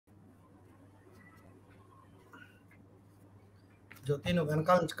జ్యోతి నువ్వు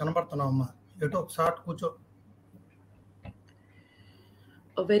వెనకాల నుంచి కనబడుతున్నావమ్మా, ఎటు ఒక షార్ట్ కూర్చో.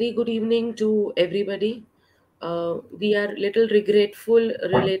 A very good evening to everybody. We are little regretful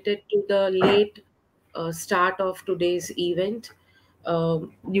related to the late start of today's event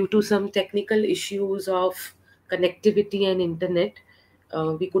due to some technical issues of connectivity and internet.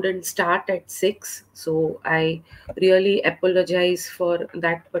 We couldn't start at 6, so I really apologize for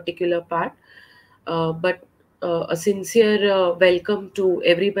that particular part. But a sincere welcome to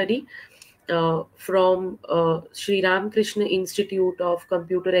everybody from Sri Ramakrishna Institute of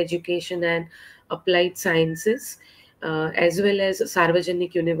Computer Education and Applied Sciences, as well as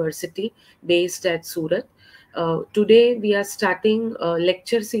Sarvajanik University based at Surat. Today, we are starting a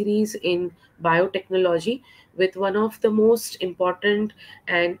lecture series in biotechnology with one of the most important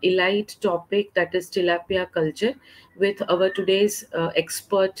and elite topic, that is tilapia culture, with our today's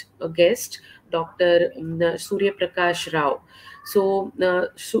expert guest, Dr. Suyraprakash Rao. So,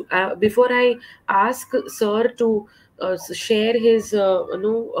 before I ask Sir to share his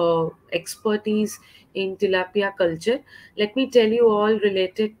expertise in tilapia culture, let me tell you all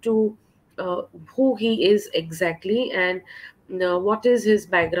related to who he is exactly and what is his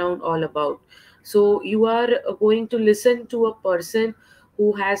background all about. So you are going to listen to a person who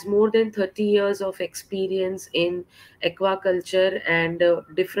has more than 30 years of experience in aquaculture and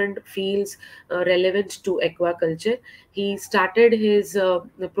different fields relevant to aquaculture. He started his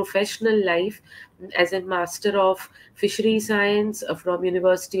professional life as a master of fishery science from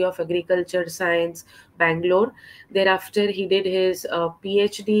University of Agriculture Science, Bangalore. Thereafter, he did his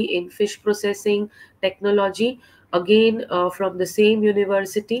PhD in fish processing technology, again from the same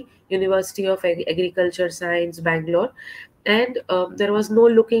university, University of Agriculture Science, Bangalore. And there was no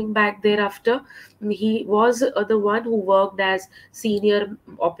looking back thereafter. He was the one who worked as senior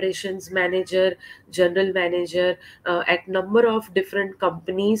operations manager, general manager at number of different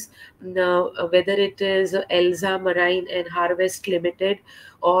companies, whether it is Elsa Marine and Harvest Limited,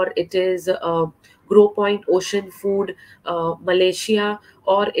 or it is Grow Point Ocean Food, Malaysia,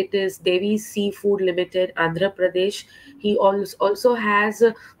 or it is Devi Seafood Limited, Andhra Pradesh. He also has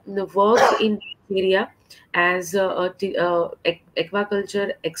worked in this area as aquaculture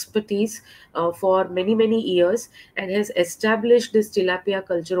expertise for many years, and has established this tilapia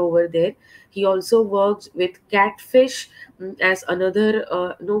culture over there. He also works with catfish, as another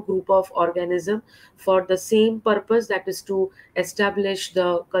group of organism for the same purpose, that is to establish the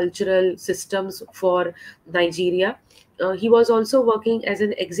cultural systems for Nigeria. He was also working as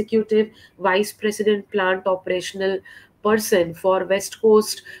an executive vice president plant operational person for West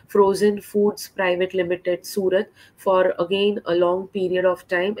Coast Frozen Foods Private Limited, Surat, for again a long period of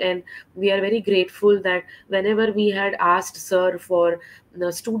time. And we are very grateful that whenever we had asked Sir for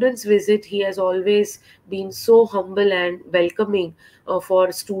the students visit, he has always been so humble and welcoming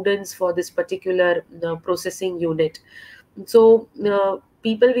for students for this particular processing unit. So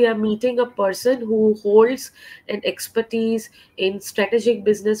people, we are meeting a person who holds an expertise in strategic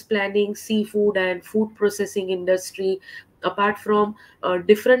business planning, seafood and food processing industry, apart from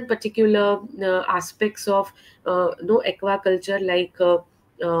different particular aspects of aquaculture, like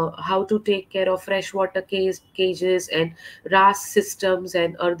how to take care of freshwater cages and RAS systems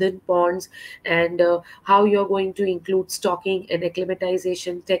and earthen ponds, and how you're going to include stocking and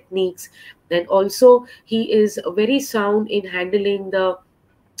acclimatization techniques. And also, he is very sound in handling the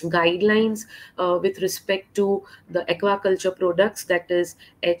guidelines with respect to the aquaculture products, that is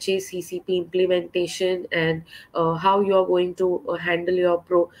HACCP implementation, and how you are going to handle your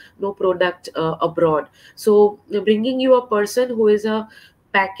no product abroad. So bringing you a person who is a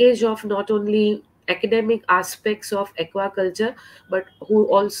package of not only academic aspects of aquaculture, but who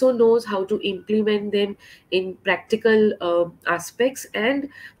also knows how to implement them in practical aspects, and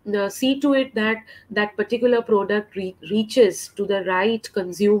see to it that that particular product reaches to the right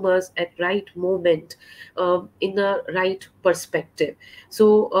consumers at right moment, in the right perspective.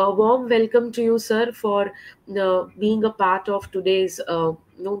 So warm welcome to you, Sir, for being a part of today's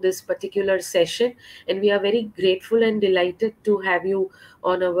this particular session. And we are very grateful and delighted to have you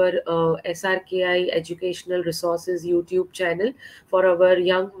on our SRKI Educational Resources YouTube channel for our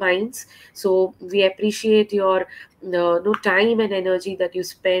young minds. So we appreciate your no time and energy that you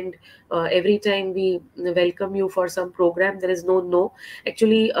spend every time we welcome you for some program. There is no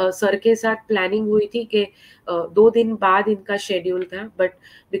actually sir के साथ planning हुई थी कि 2 दिन बाद इनका schedule था, but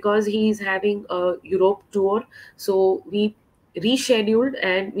because he is having Europe tour, so we rescheduled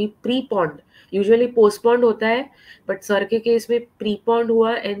and we प्रीपॉन्ड. Usually postponed होता है, बट सर के केस में प्रीपॉन्ड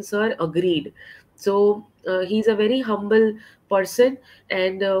हुआ and sir agreed. So he's a very humble person,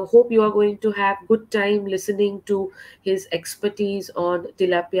 and hope you are going to have good time listening to his expertise on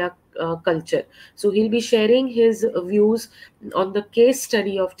tilapia culture. So he'll be sharing his views on the case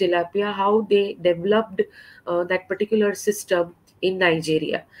study of tilapia, how they developed that particular system in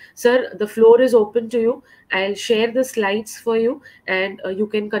Nigeria. Sir, the floor is open to you. I'll share the slides for you, and you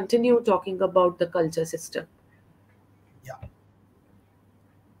can continue talking about the culture system. Yeah.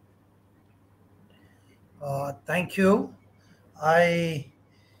 Thank you. I'm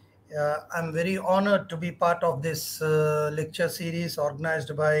very honored to be part of this lecture series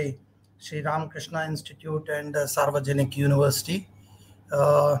organized by Sri Ramakrishna Institute and Sarvajanik University.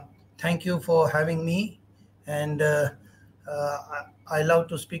 Uh, Thank you for having me, and I love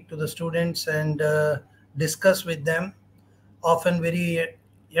to speak to the students and discuss with them. Often very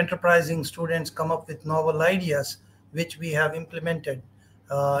enterprising students come up with novel ideas which we have implemented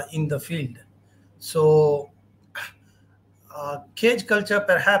in the field. So cage culture,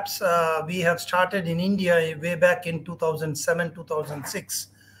 perhaps we have started in India way back in 2007, 2006.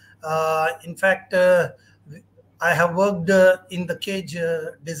 In fact, I have worked in the cage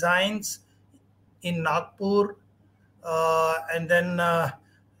designs in Nagpur, and then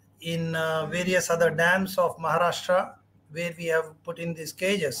in various other dams of Maharashtra, where we have put in these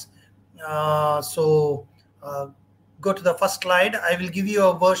cages. So go to the first slide. I will give you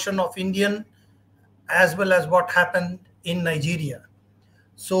a version of Indian as well as what happened in Nigeria.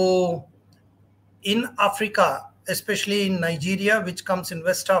 So in Africa, especially in Nigeria, which comes in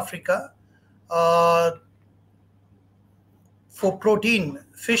West Africa, for protein,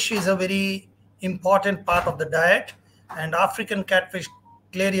 fish is a very important part of the diet, and African catfish,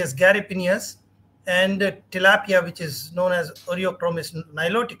 Clarius garipineus, and tilapia, which is known as Oreochromis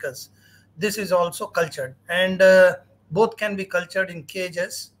niloticus, this is also cultured, and both can be cultured in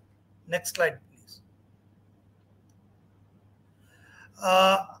cages. Next slide, please.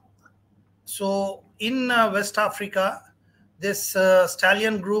 So in West Africa, this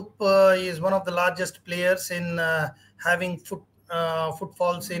stallion group is one of the largest players in having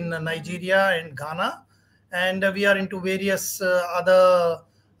footfalls in Nigeria and Ghana, and we are into various other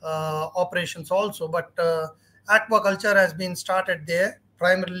operations also. But aquaculture has been started there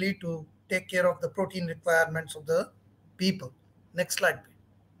primarily to take care of the protein requirements of the people. Next slide, please.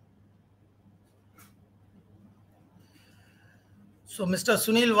 So Mr.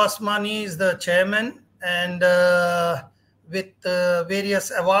 Sunil Vasmani is the chairman, and with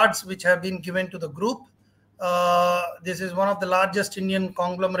various awards which have been given to the group. This is one of the largest Indian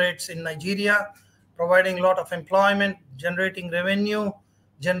conglomerates in Nigeria, providing a lot of employment, generating revenue,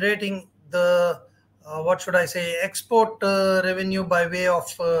 generating the, what should I say, export revenue by way of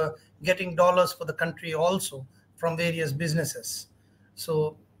getting dollars for the country also from various businesses.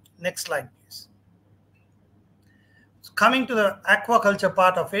 So next slide, please. Coming to the aquaculture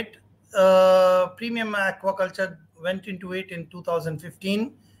part of it, premium aquaculture went into it in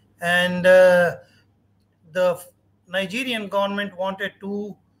 2015, and the Nigerian government wanted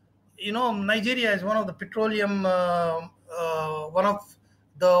to, Nigeria is one of the petroleum,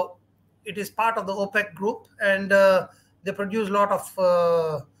 it is part of the OPEC group, and they produce a lot of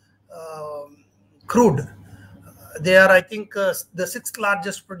crude. They are, I think, the sixth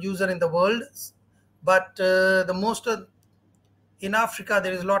largest producer in the world, but the most in Africa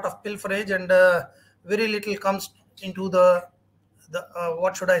there is a lot of pilferage, and very little comes into the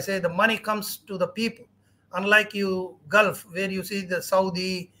what should I say, the money comes to the people. Unlike you Gulf, where you see the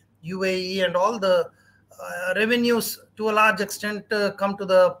Saudi, UAE, and all the revenues to a large extent come to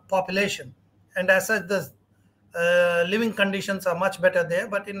the population, and as such the living conditions are much better there.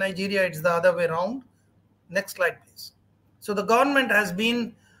 But in Nigeria it's the other way around. Next slide, please. So the government has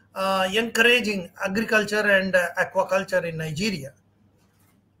been encouraging agriculture and aquaculture in Nigeria.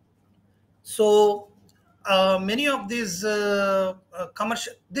 So many of these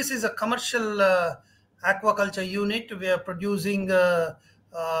commercial, this is a commercial aquaculture unit. We are producing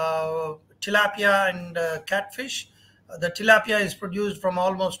tilapia and catfish. The tilapia is produced from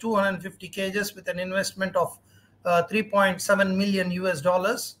almost 250 cages with an investment of 3.7 million US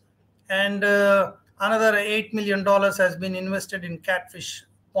dollars, and another $8 million has been invested in catfish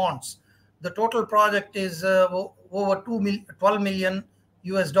ponds. The total project is over 12 million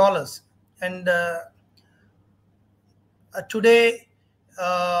US dollars. And today,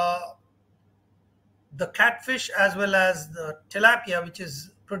 the catfish as well as the tilapia, which is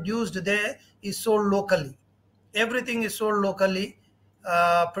produced there, is sold locally. Everything is sold locally,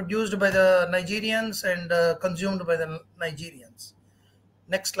 produced by the Nigerians and consumed by the Nigerians.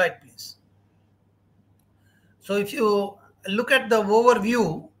 Next slide, please. So if you look at the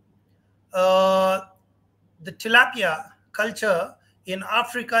overview, the tilapia culture in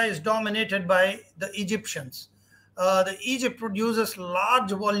Africa is dominated by the Egyptians. The Egypt produces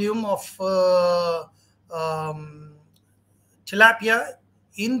large volume of tilapia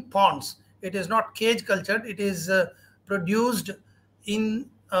in ponds. It is not cage cultured. It is produced in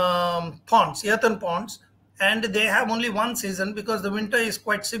ponds, earthen ponds, and they have only one season because the winter is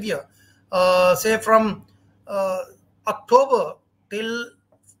quite severe. Say from October till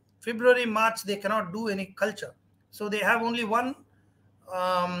February, March, they cannot do any culture. So they have only one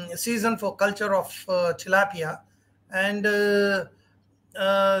season for culture of tilapia. And the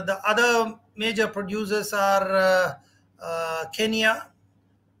other major producers are Kenya,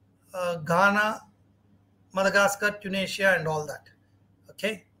 Ghana, Madagascar, Tunisia, and all that.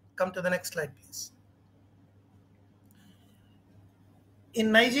 Okay, come to the next slide, please.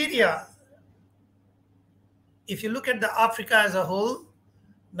 In Nigeria, if you look at the Africa as a whole,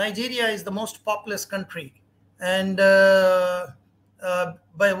 Nigeria is the most populous country, and by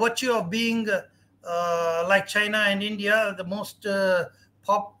virtue of being like China and India, the most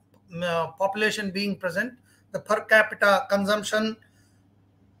population being present, the per capita consumption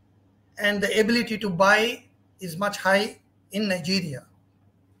and the ability to buy is much high in Nigeria.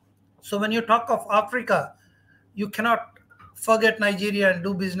 So when you talk of Africa, you cannot forget Nigeria and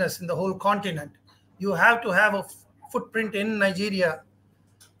do business in the whole continent. You have to have a footprint in Nigeria.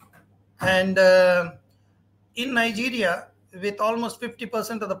 And in Nigeria, with almost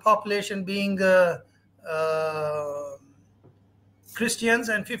 50% of the population being Christians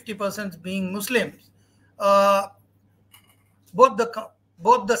and 50% being Muslims,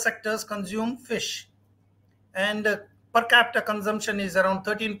 both the sectors consume fish, and per capita consumption is around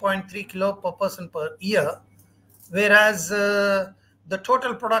 13.3 kilo per person per year, whereas the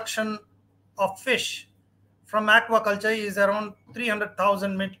total production of fish from aquaculture is around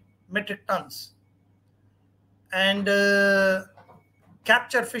 300,000 metric tons, and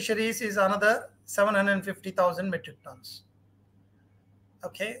capture fisheries is another 750,000 metric tons.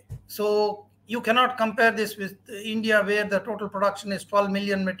 Okay, so you cannot compare this with India, where the total production is 12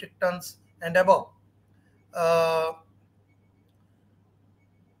 million metric tons and above.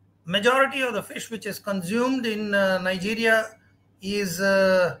 Majority of the fish which is consumed in Nigeria is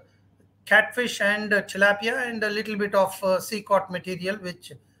catfish and tilapia, and a little bit of sea caught material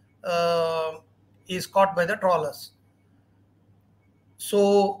which is caught by the trawlers.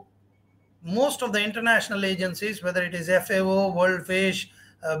 So most of the international agencies, whether it is FAO, World Fish,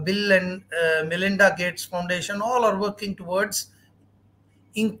 Bill and Melinda Gates Foundation, all are working towards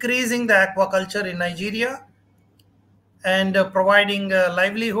increasing the aquaculture in Nigeria and providing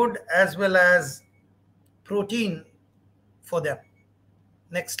livelihood as well as protein for them.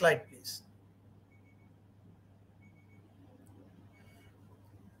 Next slide, please.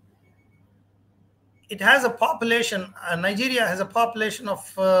 It has a population, Nigeria has a population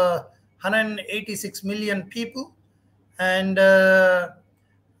of 186 million people, and the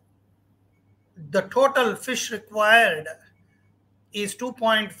total fish required is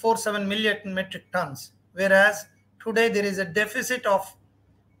 2.47 million metric tons, whereas today there is a deficit of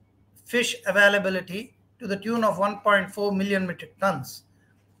fish availability to the tune of 1.4 million metric tons.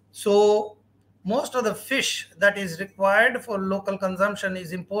 So most of the fish that is required for local consumption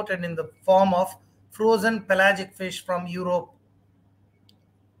is imported in the form of frozen pelagic fish from Europe.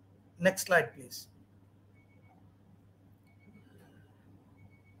 Next slide, please.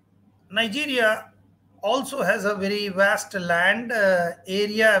 Nigeria also has a very vast land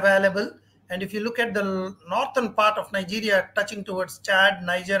area available, and if you look at the northern part of Nigeria touching towards Chad,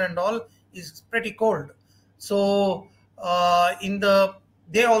 Niger and all, is pretty cold. So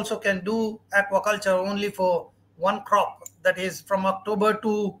they also can do aquaculture only for one crop, that is from October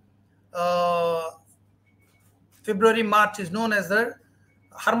to February, March is known as the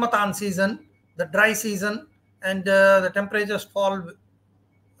Harmattan season, the dry season, and the temperatures fall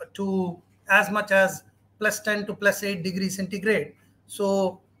to as much as +10 to +8 degrees centigrade.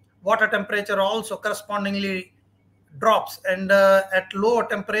 So water temperature also correspondingly drops, and at lower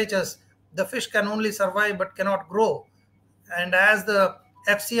temperatures the fish can only survive but cannot grow. And as the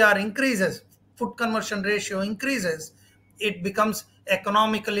FCR increases, food conversion ratio increases, it becomes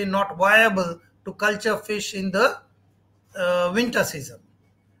economically not viable to culture fish in the winter season.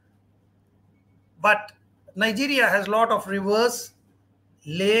 But Nigeria has a lot of rivers,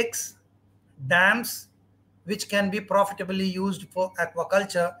 lakes, dams, which can be profitably used for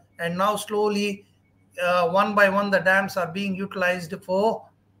aquaculture, and now slowly one by one the dams are being utilized for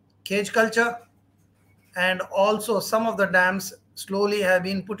cage culture, and also some of the dams slowly have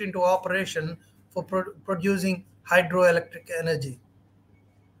been put into operation for producing hydroelectric energy.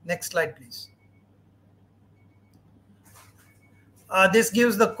 Next slide, please. This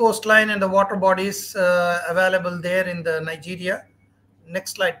gives the coastline and the water bodies available there in the Nigeria.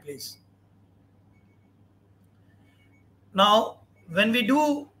 Next slide, please. Now, when we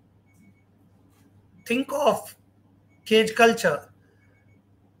do think of cage culture,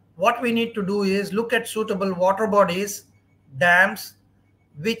 what we need to do is look at suitable water bodies, dams,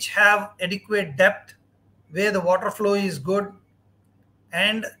 which have adequate depth, where the water flow is good,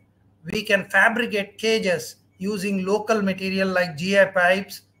 and we can fabricate cages using local material like GI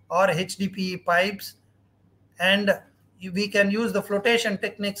pipes or HDPE pipes, and we can use the flotation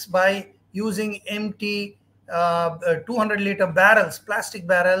techniques by using empty 200-liter barrels, plastic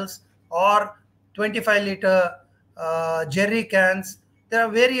barrels, or 25-liter jerry cans. There are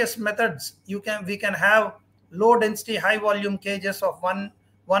various methods. We can have low density, high volume cages of 1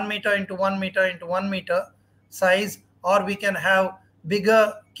 meter into 1 meter into 1 meter size, or we can have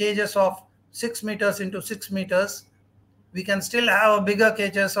bigger cages of 6 meters into 6 meters. We can still have bigger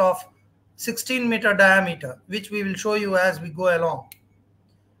cages of 16-meter diameter, which we will show you as we go along.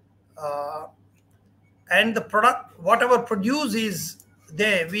 And the product, whatever produce is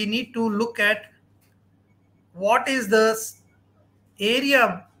there, we need to look at what is the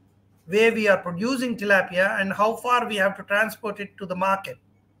area where we are producing tilapia and how far we have to transport it to the market.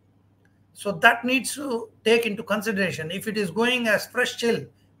 So that needs to take into consideration. If it is going as fresh chill,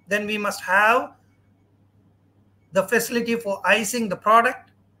 then we must have the facility for icing the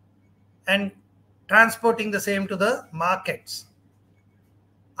product and transporting the same to the markets.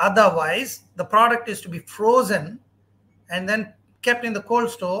 Otherwise, the product is to be frozen and then kept in the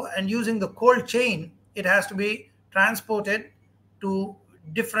cold store, and using the cold chain, it has to be transported to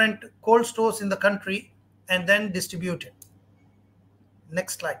different cold stores in the country and then distributed.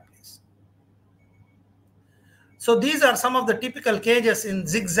 Next slide, please. So these are some of the typical cages in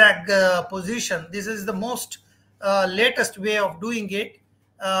zigzag position. This is the most latest way of doing it,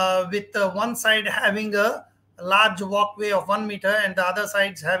 with one side having a large walkway of 1 meter and the other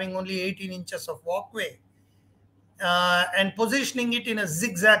sides having only 18 inches of walkway. And positioning it in a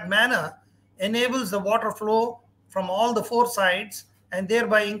zigzag manner enables the water flow from all the 4 sides and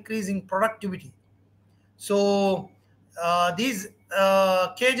thereby increasing productivity. So these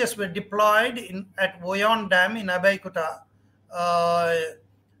cages were deployed at Woyon Dam in Abeokuta.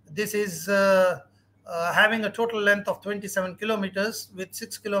 This is having a total length of 27 kilometers with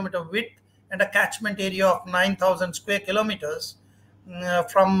 6 kilometer width and a catchment area of 9,000 square kilometers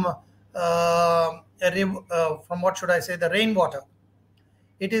from what should I say, the rainwater.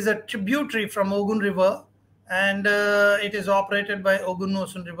 It is a tributary from Ogun River, and it is operated by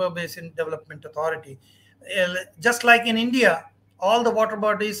Ogun-Osun River Basin Development Authority. Just like in India, all the water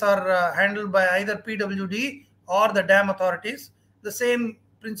bodies are handled by either PWD or the dam authorities. The same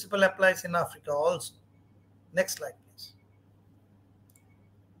principle applies in Africa also. Next slide, please.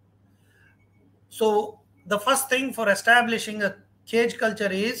 So the first thing for establishing a cage culture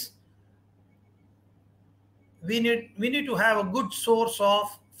is we need to have a good source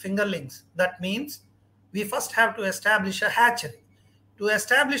of fingerlings. That means we first have to establish a hatchery. To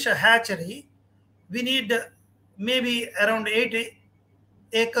establish a hatchery, we need maybe around 8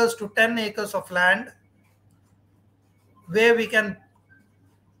 acres to 10 acres of land, where we can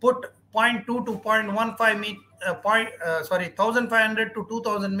put 0.2 to 0.15 meter, 1,500 to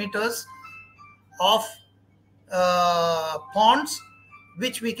 2,000 meters of ponds,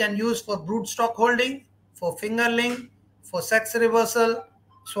 which we can use for broodstock holding, for fingerling, for sex reversal,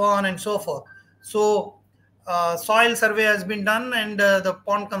 so on and so forth. So soil survey has been done, and the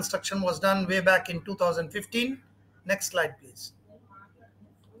pond construction was done way back in 2015. Next slide, please.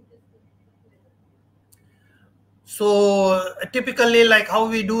 So typically, like how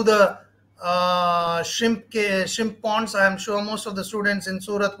we do the shrimp ponds, I am sure most of the students in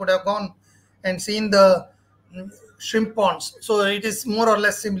Surat would have gone and seen the shrimp ponds. So it is more or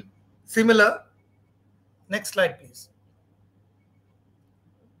less similar. Next slide, please.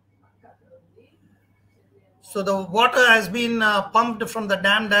 So the water has been pumped from the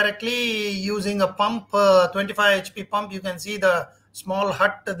dam directly using a pump, 25 HP pump. You can see the small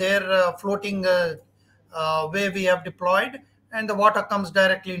hut there floating where we have deployed, and the water comes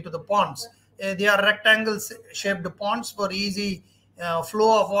directly into the ponds. They are rectangle shaped ponds for easy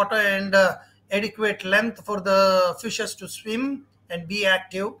flow of water and adequate length for the fishes to swim and be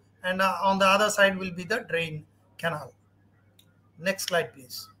active. And on the other side will be the drain canal. Next slide,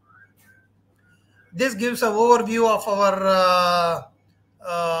 please. This gives an overview of our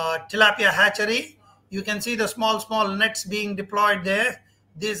tilapia hatchery. You can see the small nets being deployed there.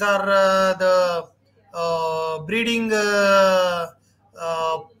 These are the breeding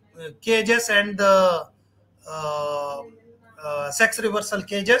cages and the sex reversal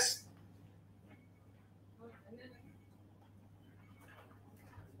cages.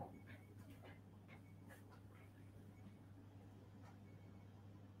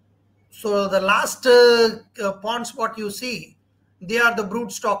 So the last ponds what you see, they are the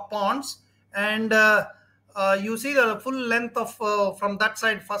broodstock ponds, and you see the full length of from that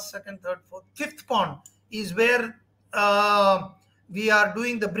side, first, second, third, fourth, fifth pond is where we are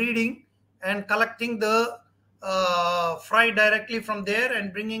doing the breeding and collecting the fry directly from there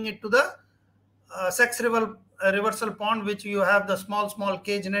and bringing it to the reversal pond, which you have the small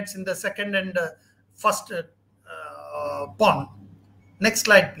cage nets in the second and first pond. Next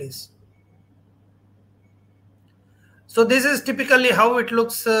slide, please. So this is typically how it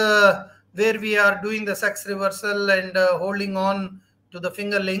looks where we are doing the sex reversal and holding on to the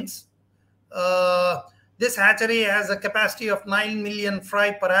fingerlings. This hatchery has a capacity of 9 million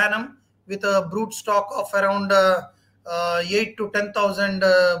fry per annum with a brood stock of around 8 to 10,000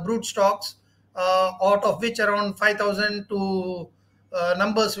 brood stocks, out of which around 5,000 to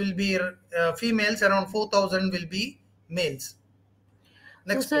numbers will be females, around 4,000 will be males.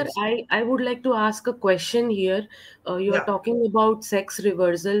 So, Next, sir, please. I would like to ask a question here. You are Yeah. talking about sex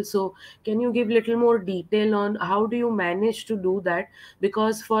reversal. So, can you give little more detail on how do you manage to do that?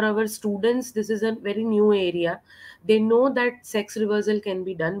 Because for our students, this is a very new area. They know that sex reversal can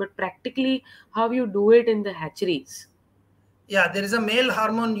be done, but practically, how you do it in the hatcheries? Yeah, there is a male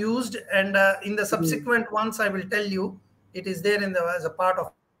hormone used, and in the Mm. subsequent ones, I will tell you, it is there in the as a part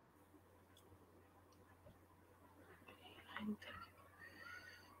of.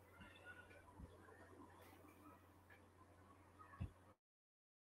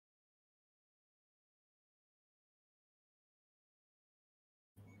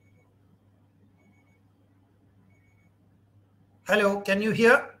 Hello, can you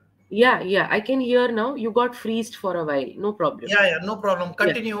hear? Yeah, yeah, I can hear now. You got freezed for a while. No problem. Yeah, no problem. Yeah,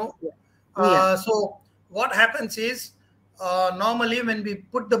 Continue. yeah, yeah. So what happens is, normally when we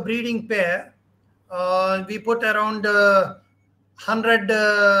put the breeding pair, we put around 100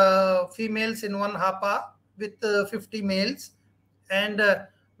 females in one hapa with 50 males, and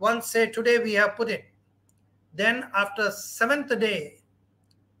once, say today we have put it, then after seventh day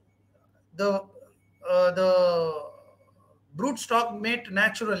the brood stock mate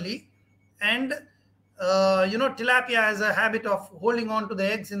naturally, and tilapia has a habit of holding on to the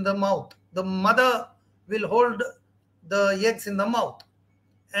eggs in the mouth. The mother will hold the eggs in the mouth,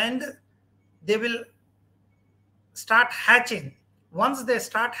 and they will start hatching. Once they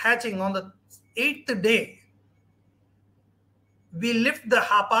start hatching on the eighth day, we lift the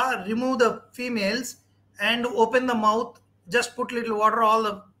hapa, remove the females, and open the mouth. Just put little water, all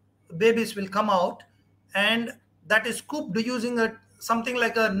the babies will come out, and that is scooped using a something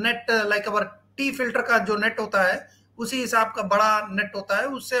like a net, like our T filter का जो net होता है, उसी हिसाब का बड़ा net होता है.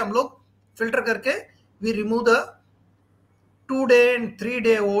 उससे हम लोग फिल्टर करके we remove the 2 day and 3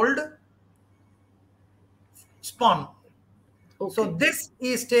 day old spawn. So Okay. this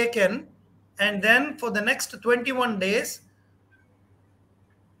is taken, and then for the next 21 days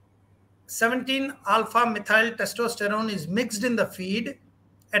 17 alpha methyl testosterone is mixed in the feed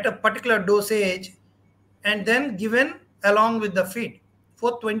at a particular dosage and then given along with the feed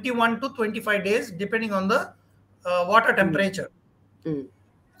for 21 to 25 days depending on the water Mm. temperature. Mm.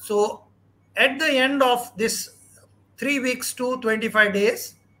 So at the end of this 3 weeks to 25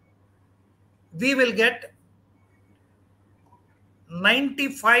 days, we will get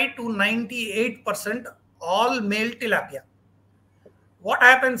 95 to 98% all male tilapia. What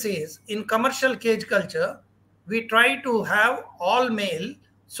happens is, in commercial cage culture, we try to have all male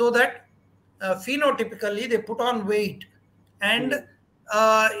so that phenotypically they put on weight, and Mm.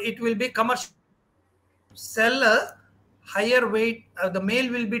 it will be commercial. Sell a higher weight. The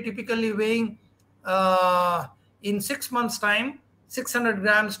male will be typically weighing in 6 months time 600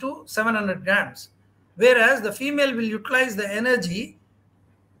 grams to 700 grams, whereas the female will utilize the energy,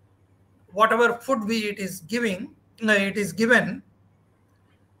 whatever food it is giving, it is given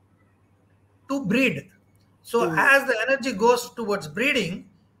to breed. So Mm. as the energy goes towards breeding,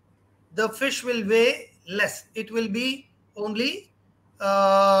 the fish will weigh less. It will be only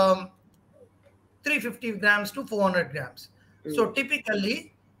 350 grams to 400 grams. Mm. So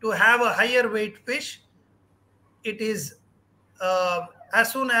typically, to have a higher weight fish, it is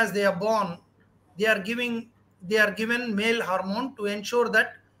as soon as they are born, they are given male hormone to ensure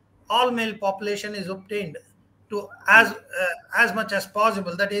that all male population is obtained to as much as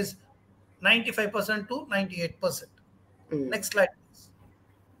possible. That is 95% to 98%. Mm. Next slide, please.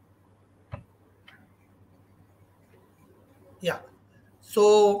 Yeah.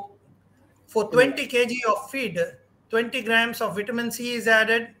 So for Mm. 20 kg of feed, 20 grams of vitamin C is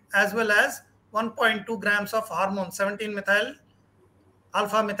added, as well as 1.2 grams of hormone 17-methyl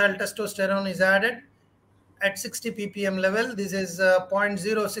alpha methyl testosterone is added at 60 ppm level. This is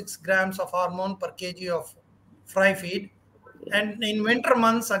 0.06 grams of hormone per kg of fry feed. And in winter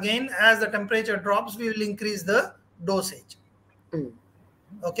months, again, as the temperature drops, we will increase the dosage.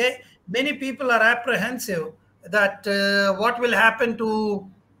 Okay, many people are apprehensive that what will happen to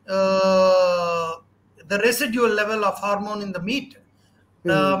the residual level of hormone in the meat.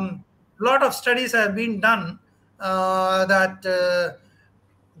 Lot of studies have been done that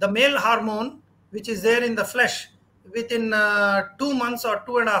the male hormone, which is there in the flesh, within 2 months or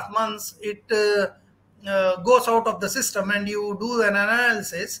 2.5 months, it goes out of the system, and you do an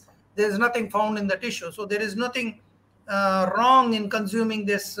analysis. There is nothing found in the tissue, so there is nothing wrong in consuming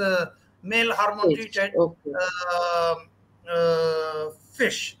this male hormone treated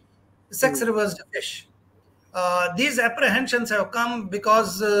fish, sex reversed fish. These apprehensions have come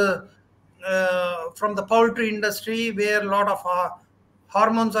because from the poultry industry, where a lot of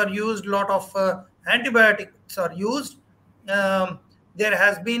hormones are used, a lot of antibiotics are used. There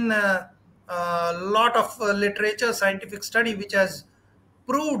has been a lot of literature, scientific study, which has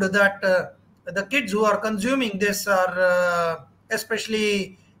proved that the kids who are consuming this are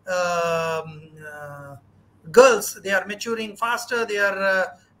especially girls. They are maturing faster, they are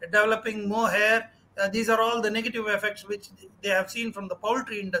developing more hair. These are all the negative effects which they have seen from the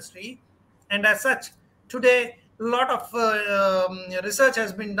poultry industry. And as such, today a lot of research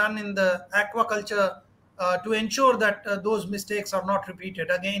has been done in the aquaculture to ensure that those mistakes are not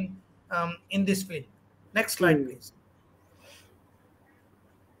repeated again in this field. Next slide, please.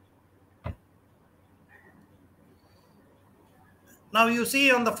 Now you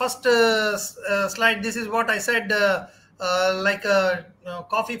see on the first slide, this is what I said, like a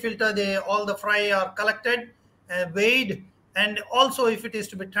coffee filter, all the fry are collected, weighed, and also if it is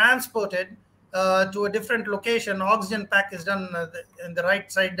to be transported to a different location, oxygen pack is done in the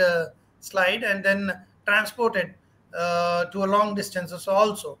right side slide, and then transported to a long distance. So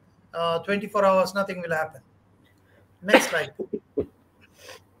also 24 hours, nothing will happen. Next slide.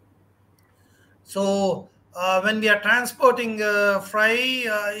 So when we are transporting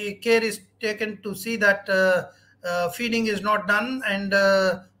fry, care is taken to see that feeding is not done, and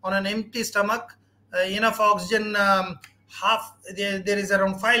on an empty stomach, enough oxygen, there is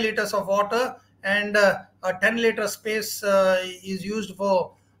around 5 liters of water, and a 10-liter space is used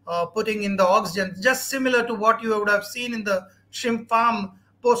for putting in the oxygen, just similar to what you would have seen in the shrimp farm.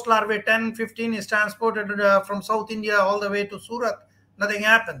 Post larvae 10-15 is transported from South India all the way to Surat. Nothing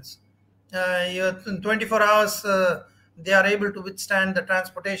happens. In 24 hours, they are able to withstand the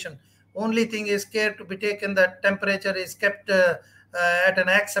transportation. Only thing is care to be taken that temperature is kept at an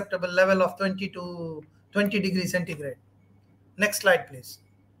acceptable level of 20 to 20 degrees centigrade. Next slide, please.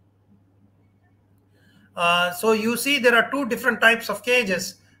 So you see there are two different types of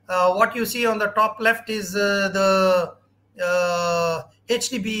cages. What you see on the top left is the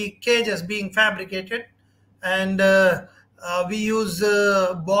HDB cages being fabricated, and we use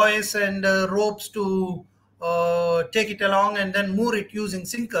buoys and ropes to take it along and then moor it using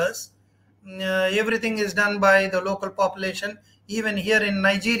sinkers. Everything is done by the local population, even here in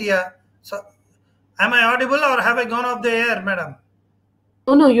Nigeria. So, am I audible or have I gone off the air, madam?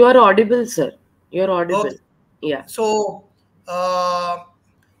 No, you are audible, sir. You are audible. Okay. Yeah. So,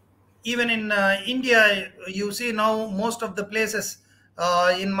 even in India, you see now most of the places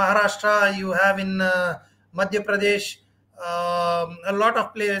in Maharashtra, you have in Madhya Pradesh, a lot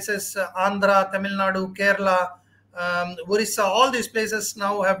of places, Andhra, Tamil Nadu, Kerala, Orissa, all these places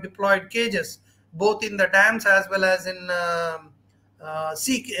now have deployed cages, both in the dams as well as in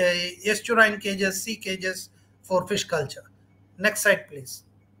estuarine cages, sea cages for fish culture. Next slide, please.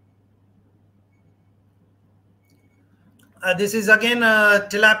 This is again a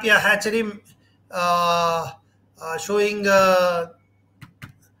tilapia hatchery showing,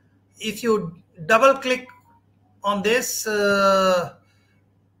 if you double click on this,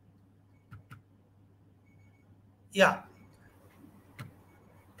 yeah.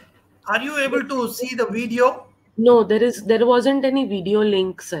 Are you able to see the video? No, there wasn't any video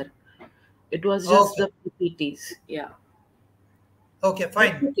link, sir. It was just the PPTs. Yeah. Okay,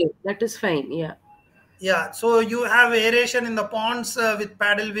 fine. Okay, that is fine. Yeah. Yeah, so you have aeration in the ponds with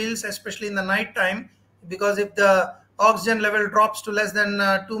paddle wheels, especially in the night time, because if the oxygen level drops to less than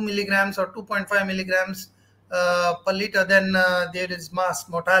 2 milligrams or 2.5 milligrams per liter, then there is mass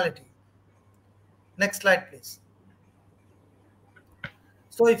mortality. Next slide, please.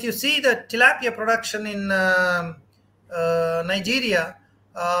 So if you see the tilapia production in Nigeria,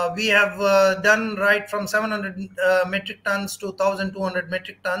 We have done right from 700 metric tons to 1,200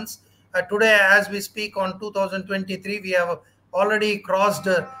 metric tons. Today, as we speak on 2023, we have already crossed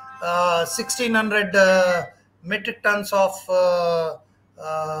 1,600 metric tons of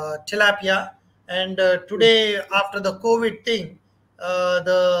tilapia. And today, after the COVID thing,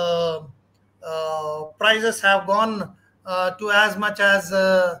 the prices have gone to as much as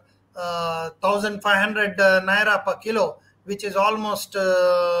 1,500 naira per kilo, which is almost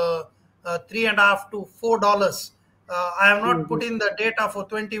 3.5 to $4. I have not put in the data for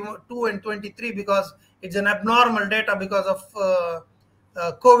 22 and 23 because it's an abnormal data because of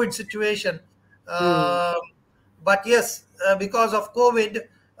COVID situation. But yes, because of COVID,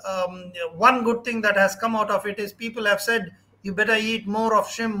 one good thing that has come out of it is people have said you better eat more of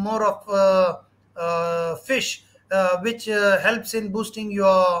shrimp, more of fish, which helps in boosting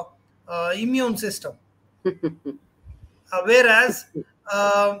your immune system. Whereas,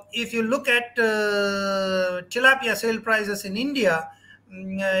 if you look at tilapia sale prices in India,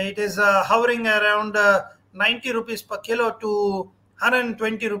 it is hovering around 90 rupees per kilo to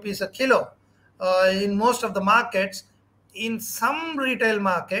 120 rupees a kilo in most of the markets. In some retail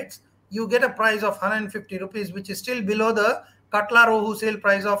markets, you get a price of 150 rupees, which is still below the Katla Rohu sale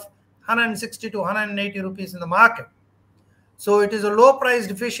price of 160 to 180 rupees in the market. So it is a low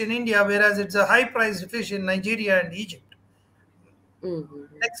priced fish in India, whereas it's a high priced fish in Nigeria and Egypt.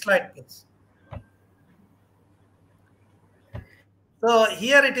 Next slide, please. So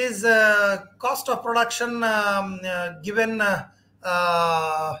here it is cost of production given at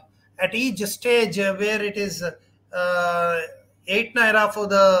each stage where it is 8 naira for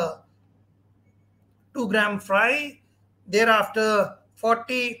the 2-gram fry, thereafter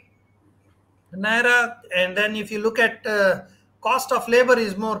 40 naira, and then if you look at cost of labor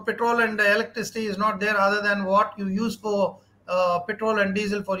is more, petrol and electricity is not there other than what you use for petrol and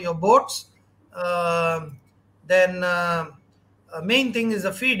diesel for your boats. Then main thing is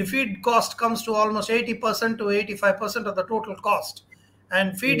the feed cost comes to almost 80% to 85% of the total cost,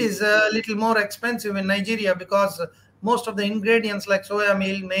 and feed is a little more expensive in Nigeria because most of the ingredients like soya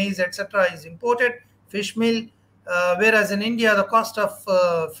meal, maize, etc. is imported, fish meal, whereas in India the cost of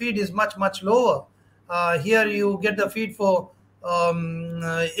feed is much lower. Here you get the feed for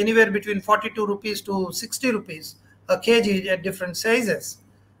anywhere between 42 rupees to 60 rupees a kg at different sizes,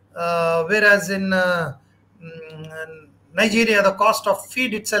 whereas in Nigeria the cost of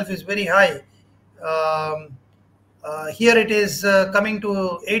feed itself is very high. Here it is coming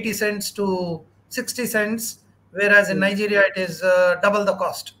to 80 cents to 60 cents, whereas in Nigeria it is double the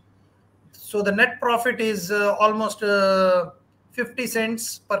cost. So the net profit is almost 50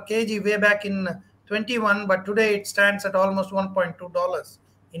 cents per kg way back in 21, but today it stands at almost $1.2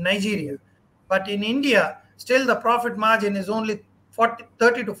 in Nigeria. But in India, still the profit margin is only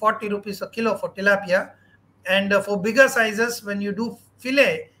 30 to 40 rupees a kilo for tilapia. And for bigger sizes, when you do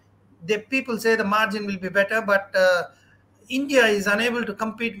fillet, people say the margin will be better, but India is unable to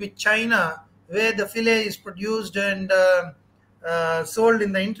compete with China, where the fillet is produced and sold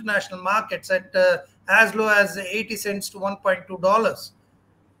in the international markets at as low as 80 cents to $1.2.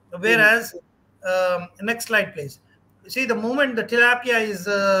 Whereas, next slide, please. See, the moment the tilapia is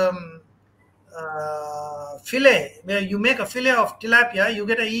fillet, where you make a fillet of tilapia, you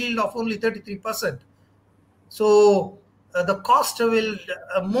get a yield of only 33%. So the cost will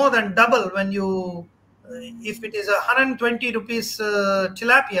more than double when you, if it is 120 rupees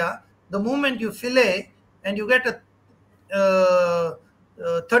tilapia, the moment you fillet and you get a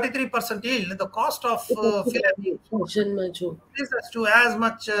 33% yield, the cost of fillet increases to as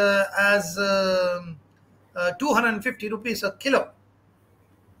much as 250 rupees a kilo.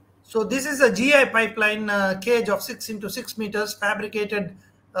 So this is a GI pipeline cage of 6 into 6 meters fabricated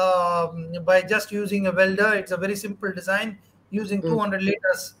by just using a welder. It's a very simple design using 200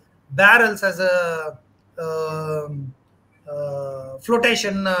 liters barrels as a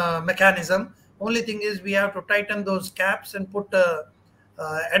flotation mechanism. Only thing is we have to tighten those caps and put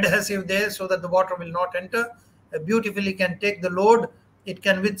adhesive there so that the water will not enter. Beautifully can take the load. It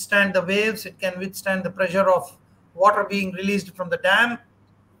can withstand the waves. It can withstand the pressure of water being released from the dam,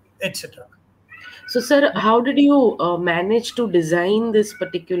 etc. So, sir, how did you manage to design this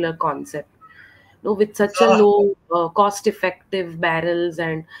particular concept? No, with such a low cost-effective barrels,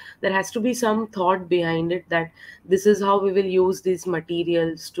 and there has to be some thought behind it that this is how we will use these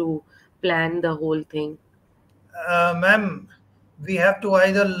materials to plan the whole thing. Ma'am, we have to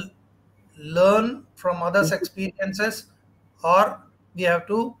either learn from others' experiences or we have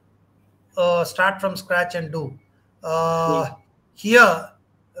to start from scratch and do. Here,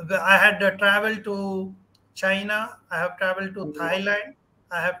 I had traveled to China, I have traveled to Thailand,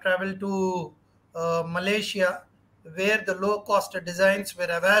 I have traveled to Malaysia, where the low-cost designs were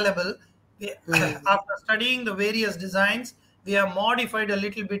available. Mm. After studying the various designs, we have modified a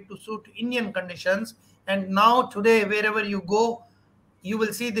little bit to suit Indian conditions. And now today, wherever you go, you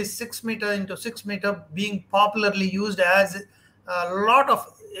will see this 6 meter into 6 meter being popularly used as a lot of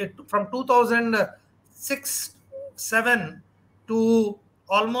it from 2006 7 to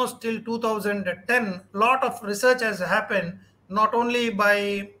almost till 2010. Lot of research has happened, not only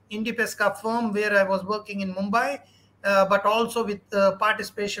by Indipesca firm where I was working in Mumbai, but also with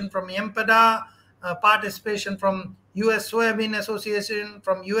participation from Yempeda, participation from US Soybean Association,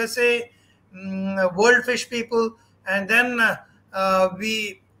 from USA, World Fish People, and then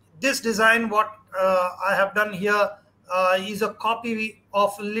we this design what I have done here is a copy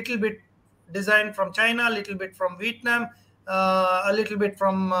of a little bit design from China, a little bit from Vietnam, a little bit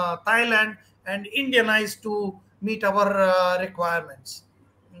from Thailand, and Indianized to meet our requirements.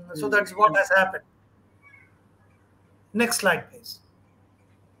 So Mm. that's what has happened. Next slide, please.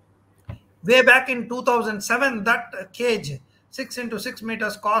 Way back in 2007, that cage 6 into 6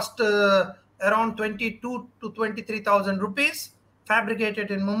 meters cost around 22 to 23,000 rupees,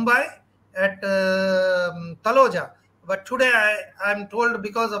 fabricated in Mumbai at Taloja. But today I'm told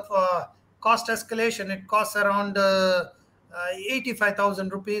because of cost escalation, it costs around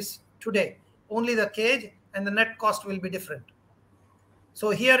 85,000 rupees today. Only the cage and the net cost will be different.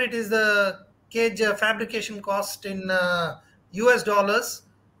 So here it is the cage fabrication cost in US dollars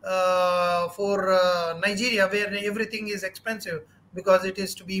for Nigeria, where everything is expensive because it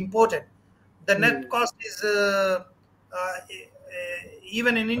is to be imported. The net Mm. cost is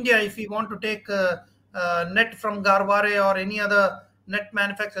even in India, if we want to take net from Garware or any other net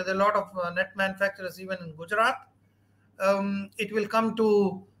manufacturer, there are a lot of net manufacturers even in Gujarat. It will come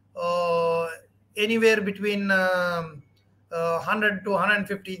to anywhere between 100 to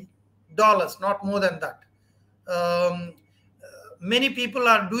 $150, not more than that. Um, Many people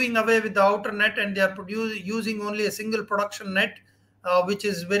are doing away with the outer net and they are using only a single production net, which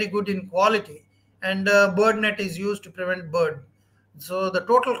is very good in quality. And bird net is used to prevent bird. So the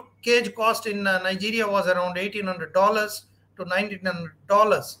total cage cost in Nigeria was around $1,800 to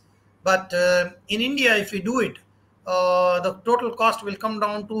 $1,900. But in India, if we do it, the total cost will come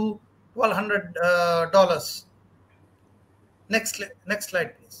down to $1,200. Next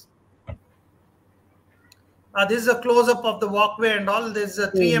slide, please. This is a close-up of the walkway and all. There's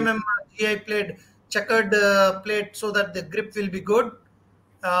a 3 GI plate, checkered plate, so that the grip will be good.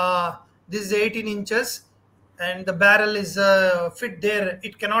 This is 18 inches, and the barrel is fit there.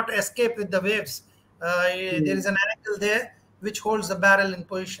 It cannot escape with the waves. There Mm. is an angle there which holds the barrel in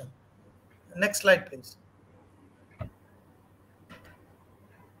position. Next slide, please.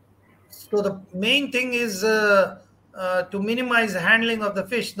 So the main thing is to minimize the handling of the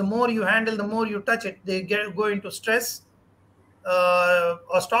fish. The more you handle, the more you touch it, they go into stress.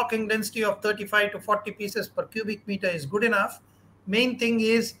 A stocking density of 35 to 40 pieces per cubic meter is good enough. Main thing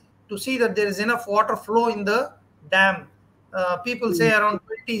is to see that there is enough water flow in the dam. People say Mm. around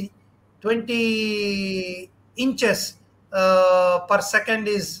 20 inches per second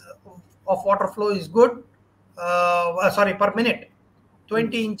is of water flow is good. Sorry, per minute. Mm.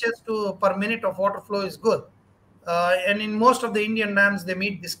 20 inches per minute of water flow is good. And in most of the Indian dams, they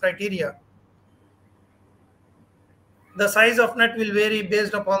meet this criteria. The size of net will vary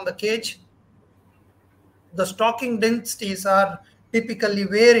based upon the cage. The stocking densities are typically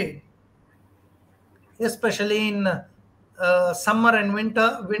varied, especially in summer and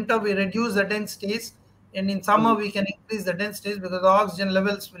winter. Winter, we reduce the densities, and in summer, Mm. we can increase the densities because the oxygen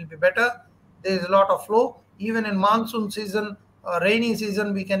levels will be better. There is a lot of flow. Even in monsoon season or rainy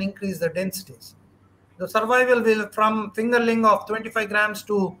season, we can increase the densities. The survival will from fingerling of 25 grams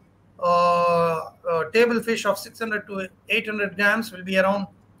to table fish of 600 to 800 grams will be around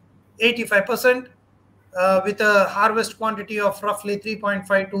 85%, with a harvest quantity of roughly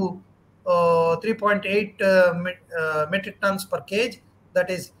 3.5 to 3.8 metric tons per cage. That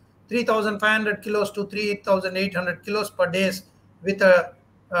is 3,500 kilos to 3,800 kilos per day, with a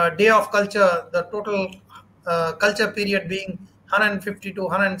day of culture, the total culture period being 150 to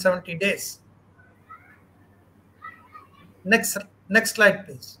 170 days. Next, next slide,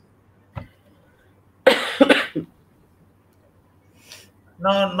 please.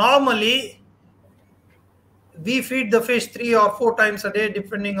 Now, normally we feed the fish 3 or 4 times a day,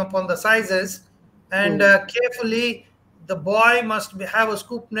 depending upon the sizes, and Mm. carefully the boy must have a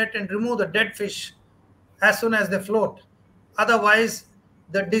scoop net and remove the dead fish as soon as they float. Otherwise,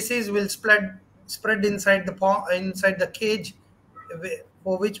 the disease will spread inside the cage,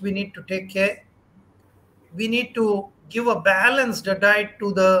 for which we need to take care. We need to give a balanced diet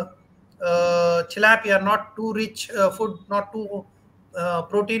to the tilapia, not too rich food, not too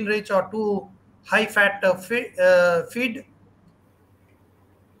protein rich or too high fat feed.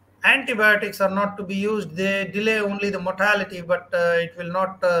 Antibiotics are not to be used. They delay only the mortality, but it will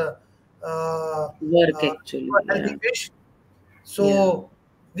not uh, Work uh, actually. for Yeah. healthy fish. Yeah. So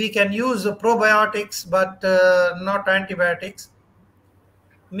we can use probiotics, but not antibiotics.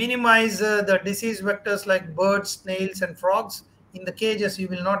 Minimize the disease vectors like birds, snails, and frogs. In the cages, you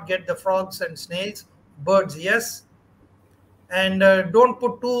will not get the frogs and snails. Birds, yes. And don't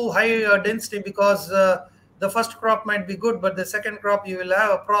put too high density, because the first crop might be good, but the second crop you will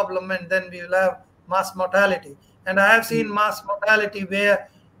have a problem, and then we will have mass mortality. And I have seen Mm. mass mortality where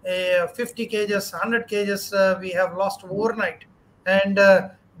 50 kgs, 100 kgs we have lost overnight, and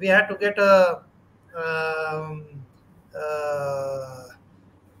we had to get a um, uh,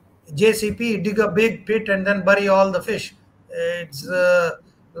 JCP, dig a big pit and then bury all the fish. It's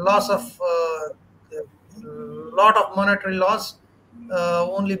loss of lot of monetary loss.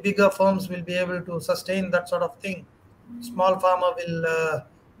 Only bigger firms will be able to sustain that sort of thing. Small farmer will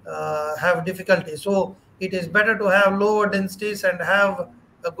have difficulty. So it is better to have lower densities and have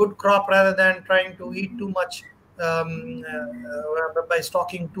a good crop rather than trying to eat too much by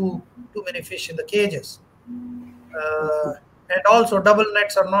stocking too many fish in the cages. uh, Okay. and also double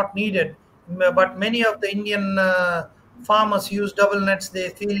nets are not needed. But many of the Indian farmers use double nets. They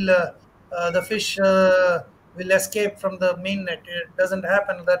feel the fish will escape from the main net. It doesn't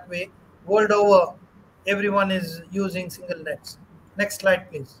happen that way. World over, everyone is using single nets. Next slide,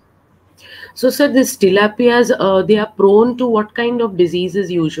 please. So, sir, these tilapias, they are prone to what kind of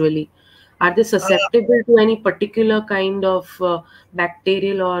diseases usually? Are they Uh, susceptible to any particular kind of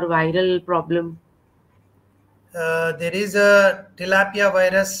bacterial or viral problem? there is a tilapia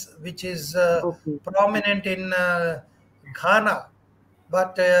virus which is Okay. prominent in Ghana,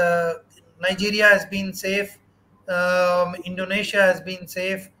 but Nigeria has been safe, Indonesia has been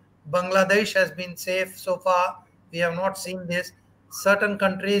safe, Bangladesh has been safe so far. We have not seen this. Certain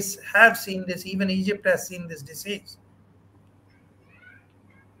countries have seen this, even Egypt has seen this disease.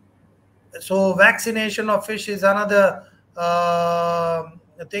 So vaccination of fish is another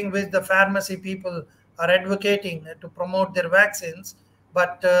thing which the pharmacy people are advocating to promote their vaccines.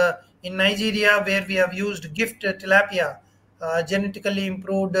 But in Nigeria, where we have used gift tilapia, genetically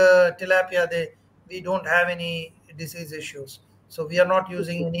improved tilapia, we don't have any disease issues. So we are not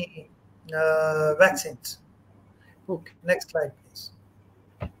using Okay. any vaccines. Okay. Next slide, please.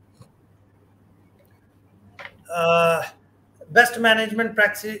 uh, Best management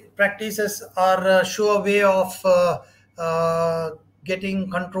practices are a sure way of getting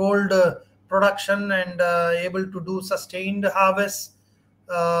controlled production and able to do sustained harvests.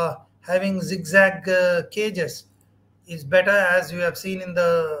 Having zigzag cages is better, as you have seen in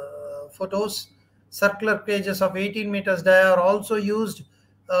the photos. Circular cages of 18 meters dia are also used,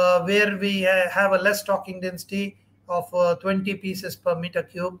 where we have a less stocking density of 20 pieces per meter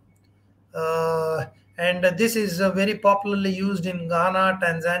cube. uh, and this is very popularly used in Ghana,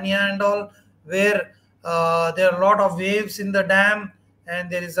 Tanzania, and all, where there are a lot of waves in the dam, and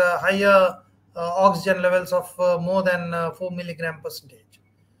there is a higher oxygen levels of more than 4 milligram percentage.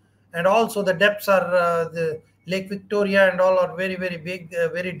 And also the depths are the Lake Victoria and all are very very big,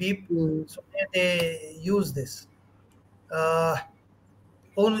 very deep, Mm. so they use this. Uh,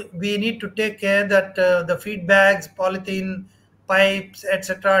 we need to take care that the feed bags, polythene, pipes,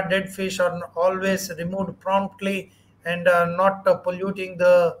 etc., dead fish are always removed promptly and not polluting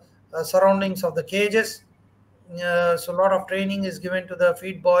the surroundings of the cages. So a lot of training is given to the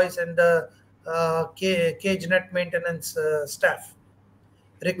feed boys and cage net maintenance staff.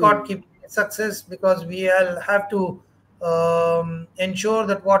 Record Mm. keeping success, because we will have to ensure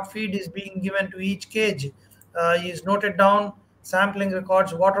that what feed is being given to each cage is noted down. Sampling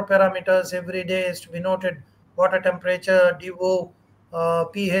records, water parameters every day is to be noted. Water temperature, DO,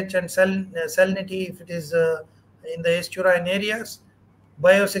 pH, and salinity if it is in the estuarine areas.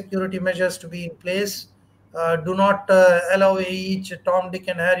 Biosecurity measures to be in place. Do not allow each Tom, Dick,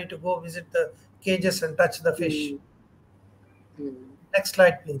 and Harry to go visit the cages and touch the fish. Mm. Mm. Next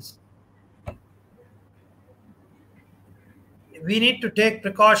slide, please. We need to take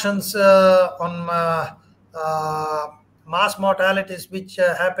precautions on mass mortalities which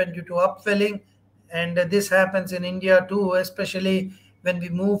happen due to upwelling, and this happens in India too, especially when we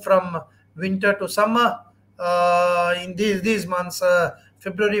move from winter to summer. In these months,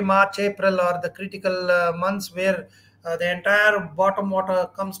 February, March, April are the critical months where the entire bottom water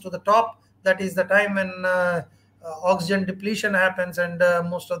comes to the top. That is the time when oxygen depletion happens and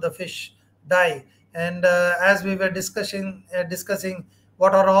most of the fish die. And as we were discussing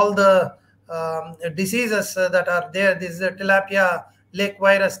what are all the diseases that are there. This is the tilapia lake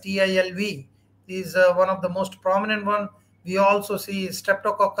virus, TILV, is one of the most prominent one. We also see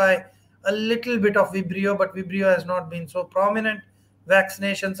streptococci, a little bit of vibrio, but vibrio has not been so prominent.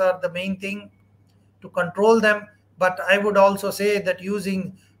 Vaccinations are the main thing to control them. But I would also say that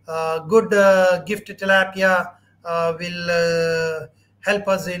using good gift tilapia will help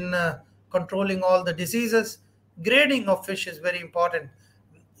us in controlling all the diseases. Grading of fish is very important.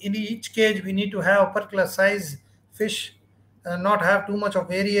 In each cage, we need to have a particular size fish, not have too much of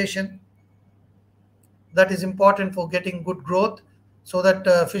variation. That is important for getting good growth, so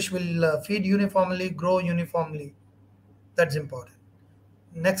that fish will feed uniformly, grow uniformly. That's important.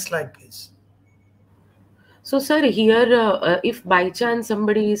 Next slide, please. So, sir, here, if by chance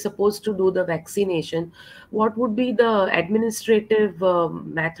somebody is supposed to do the vaccination, what would be the administrative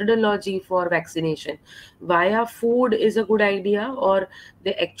methodology for vaccination? Via food is a good idea, or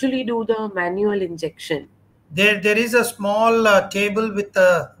they actually do the manual injection? There is a small table with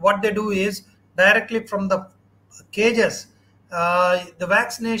what they do is directly from the cages. The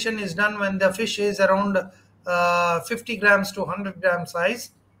vaccination is done when the fish is around 50 grams to 100 gram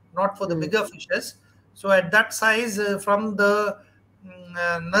size, not for the Hmm. bigger fishes. So at that size, from the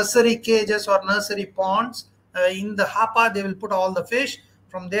nursery cages or nursery ponds, in the hapa they will put all the fish.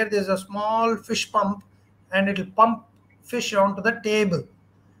 From there, there's a small fish pump, and it will pump fish onto the table,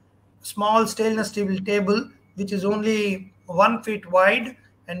 small stainless steel table, which is only 1 feet wide.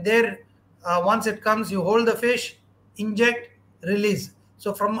 And there, once it comes, you hold the fish, inject, release.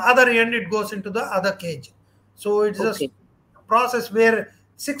 So from other end, it goes into the other cage. So it's a Okay. process where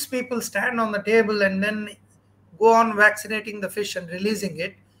 6 people stand on the table and then go on vaccinating the fish and releasing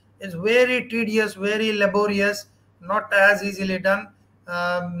it. It's very tedious, very laborious, not as easily done.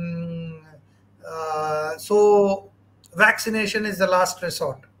 So vaccination is the last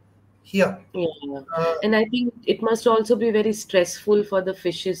resort here. Yeah. Uh, And I think it must also be very stressful for the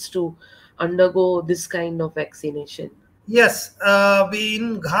fishes to undergo this kind of vaccination. yes, we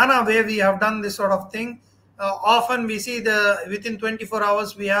in Ghana where we have done this sort of thing. Often we see the within 24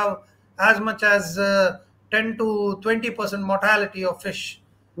 hours we have as much as 10 to 20% mortality of fish.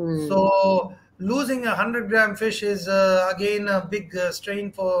 Hmm. So losing 100-gram fish is again a big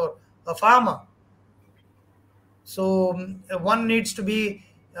strain for a farmer. So one needs to be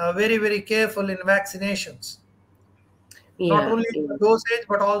very careful in vaccinations, not Yeah. only in Yeah. the dosage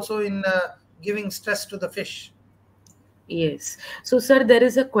but also in giving stress to the fish. Yes. So, sir, there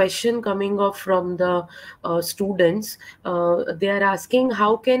is a question coming up from the students. They are asking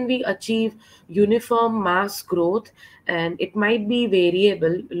how can we achieve uniform mass growth, and it might be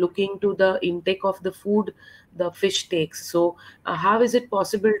variable looking to the intake of the food the fish takes. So, how is it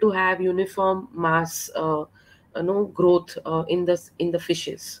possible to have uniform mass, growth in the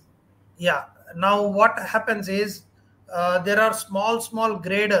fishes? Yeah. Now what happens is there are small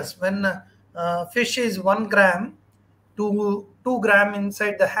graders. When fish is 1 gram to 2 gram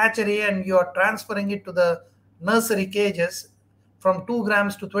inside the hatchery, and you are transferring it to the nursery cages from 2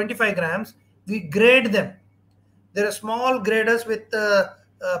 grams to 25 grams, we grade them. There are small graders with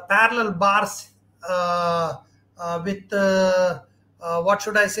parallel bars, with what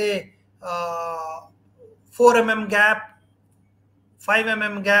should I say, 4 mm gap, 5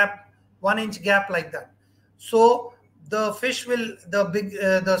 mm gap, 1 inch gap, like that. So the fish will,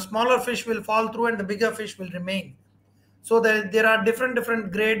 the smaller fish will fall through and the bigger fish will remain. So there are different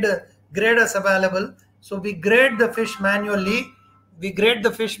graders available. So we grade the fish manually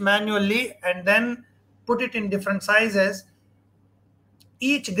and then put it in different sizes.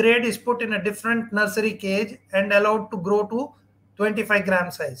 Each grade is put in a different nursery cage and allowed to grow to 25-gram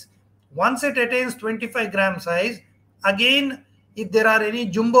size. Once it attains 25-gram size, again, if there are any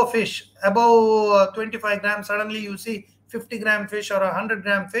jumbo fish above 25 grams, suddenly you see 50-gram fish or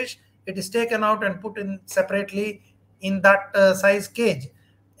 100-gram fish, it is taken out and put in separately in that size cage.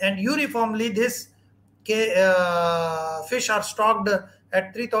 And uniformly, this fish are stocked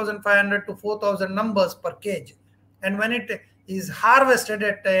at 3,500 to 4,000 numbers per cage. And when it is harvested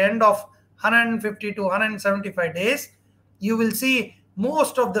at the end of 150 to 175 days, you will see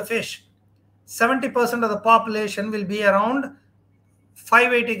most of the fish, 70% of the population, will be around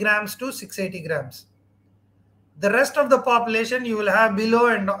 580 grams to 680 grams. The rest of the population you will have below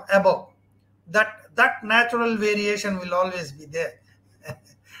and above. That natural variation will always be there.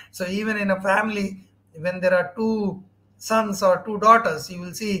 So even in a family, when there are two sons or two daughters, you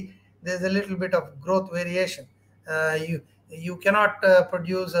will see there's a little bit of growth variation. You cannot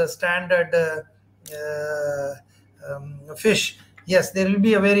produce a standard fish. yes, there will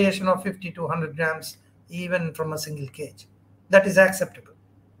be a variation of 50 to 100 grams even from a single cage. That is acceptable.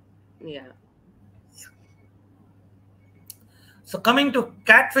 Yeah. So coming to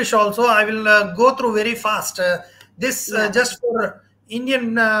catfish also, I will go through very fast. This Yeah. just for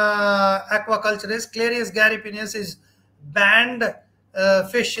Indian aquaculturists, Clarius garipineus is banned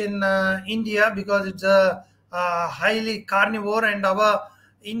fish in India because it's a highly carnivore, and our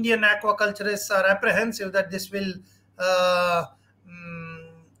Indian aquaculturists are apprehensive that this will uh, mm,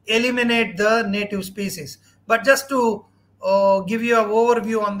 eliminate the native species. But just to give you an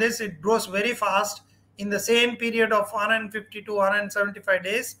overview on this, it grows very fast. In the same period of 150 to 175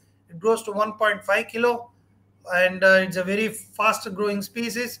 days, it grows to 1.5 kilo, and it's a very fast growing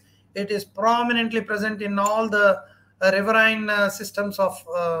species. It is prominently present in all the riverine systems of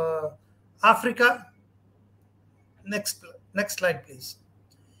Africa. Next slide, please.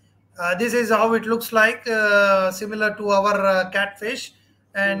 This is how it looks like, similar to our catfish,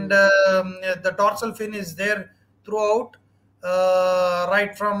 and the dorsal fin is there throughout,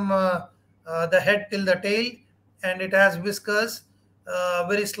 right from the head till the tail, and it has whiskers,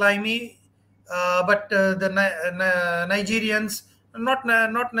 very slimy. But the Nigerians,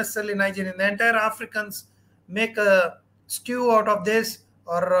 not necessarily Nigerian, the entire Africans make a stew out of this,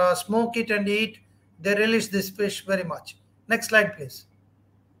 or smoke it and eat. They relish this fish very much. Next slide, please.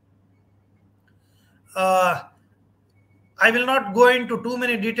 Uh, I will not go into too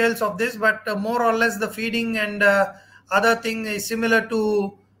many details of this, but more or less the feeding and other thing is similar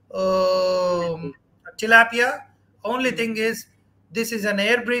to tilapia. Only thing is, this is an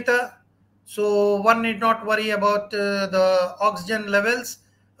air breather, so one need not worry about the oxygen levels.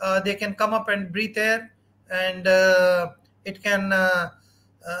 They can come up and breathe air, and it can.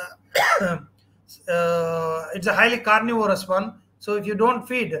 It's a highly carnivorous one. So if you don't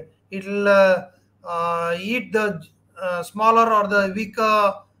feed, it'll eat the smaller or the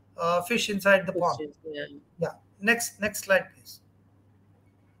weaker fish inside the pond. Fishes, yeah. Yeah. Next slide, please.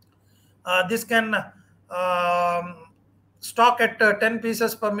 This can stock at 10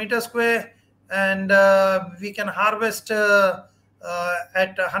 pieces per meter square, and we can harvest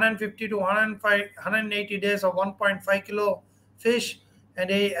at 150 to 180 days of 1.5 kilo fish, and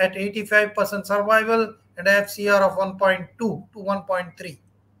at 85% survival, and a FCR of 1.2 to 1.3.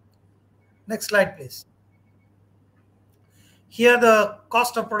 Next slide, please. Here the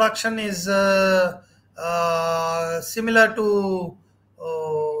cost of production is similar to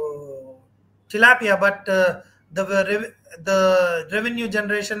tilapia, but the revenue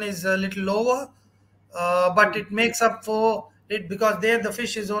generation is a little lower, but it makes up for it because there the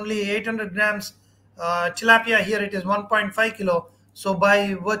fish is only 800 grams. Tilapia here it is 1.5 kilo. So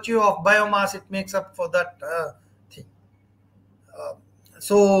by virtue of biomass, it makes up for that thing.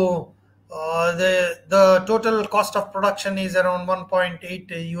 So the total cost of production is around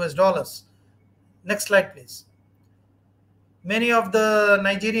 1.8 US dollars. Next slide, please. Many of the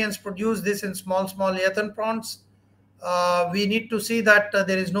Nigerians produce this in small earthen ponds. We need to see that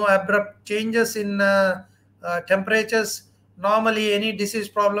there is no abrupt changes in temperatures. Normally, any disease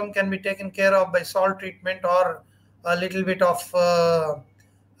problem can be taken care of by salt treatment, or a little bit of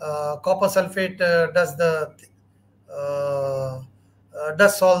copper sulfate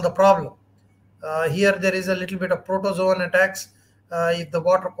does solve the problem. Here there is a little bit of protozoan attacks if the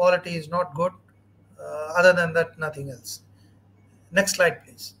water quality is not good. Other than that, nothing else. Next slide,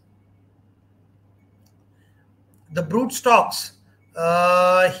 please. The brood stocks.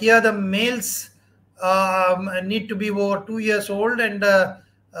 Here the males need to be over 2 years old, and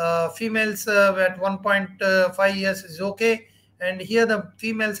females at 1.5 years is okay. And here the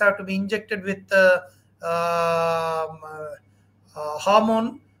females have to be injected with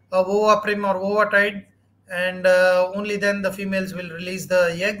hormone, ovaprim or ovatide, and only then the females will release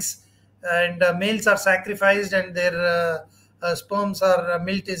the eggs. And males are sacrificed, and their sperms or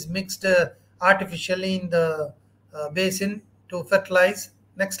milk is mixed artificially in the basin to fertilize.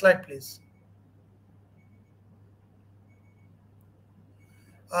 Next slide, please.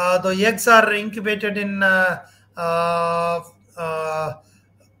 The eggs are incubated in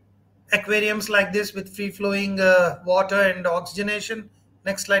aquariums like this with free flowing water and oxygenation.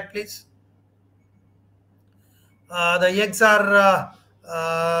 Next slide, please. The eggs are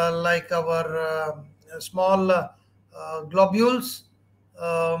like our small globules,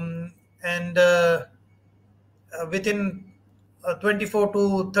 and within 24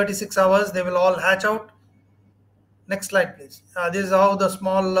 to 36 hours they will all hatch out. Next slide, please. This is how the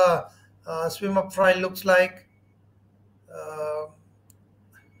small swim up fry looks like.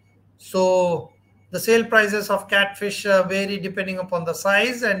 So the sale prices of catfish vary depending upon the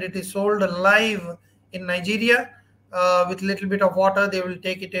size, and it is sold live in Nigeria. with little bit of water. They will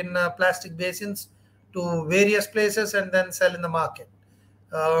take it in plastic basins to various places and then sell in the market.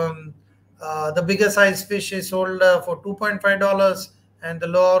 The bigger size fish is sold for $2.5, and the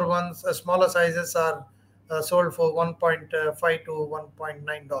lower ones, smaller sizes, are sold for $1.5 to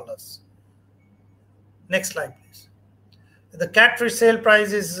 $1.9. Next slide, please. The catfish sale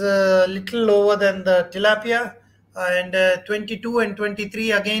price is a little lower than the tilapia, and 22 and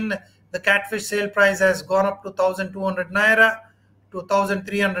 23 again the catfish sale price has gone up to 1,200 naira to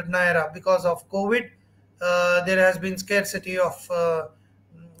 1,300 naira because of COVID. There has been scarcity of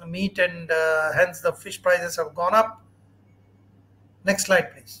meat, and hence the fish prices have gone up. Next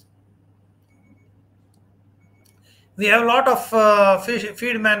slide, please. We have a lot of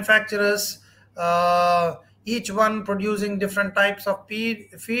feed manufacturers, each one producing different types of feed,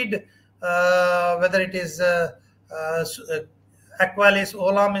 whether it is Aqualis,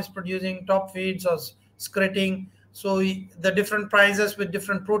 Olam is producing top feeds, or Skirting. So the different prices with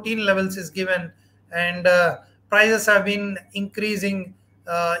different protein levels is given, and prices have been increasing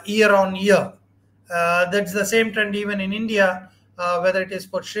year on year. That's the same trend even in India, whether it is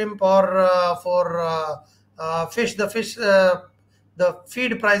for shrimp or for fish. The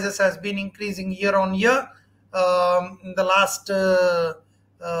feed prices has been increasing year on year. In the last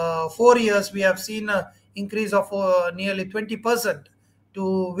 4 years, we have seen an increase of nearly 20%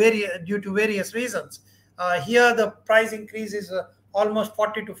 due to various reasons. Here, the price increase is almost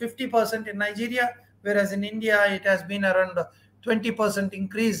 40 to 50% in Nigeria, whereas in India, it has been around 20%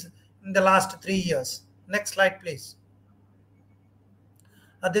 increase in the last 3 years. Next slide, please.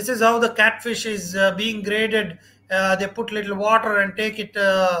 This is how the catfish is being graded. They put little water and take it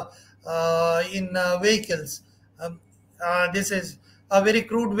in vehicles. This is a very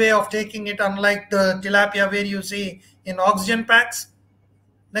crude way of taking it, unlike the tilapia where you see in oxygen packs.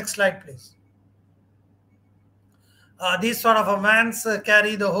 Next slide, please. These sort of vans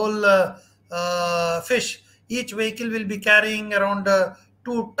carry the whole fish. Each vehicle will be carrying around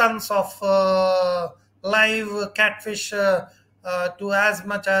 2 tons of live catfish to as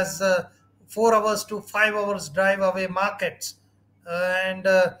much as 4 hours to 5 hours drive away markets. And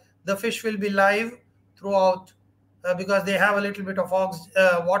the fish will be live throughout because they have a little bit of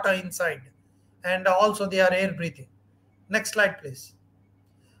water inside, and also they are air breathing. Next slide, please.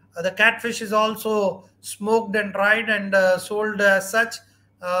 The catfish is also smoked and dried and sold as such.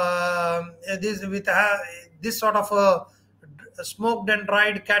 This sort of a smoked and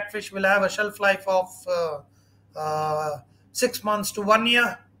dried catfish will have a shelf life of 6 months to 1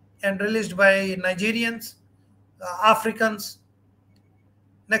 year, and released by Nigerians, Africans.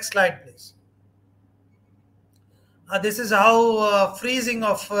 Next slide, please. This is how freezing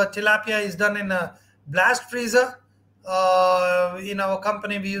of tilapia is done in a blast freezer. In our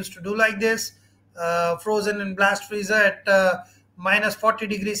company, we used to do like this, frozen in blast freezer at minus 40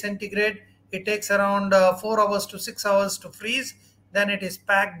 degrees centigrade. It takes around 4 hours to 6 hours to freeze. Then it is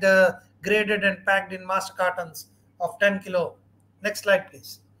packed, graded and packed in master cartons of 10 kilo. Next slide,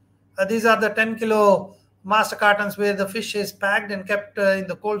 please. These are the 10 kilo master cartons where the fish is packed and kept in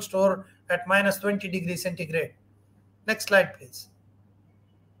the cold store at minus 20 degrees centigrade. Next slide, please.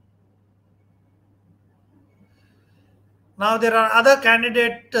 Now there are other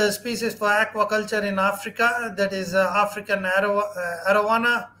candidate species for aquaculture in Africa. That is African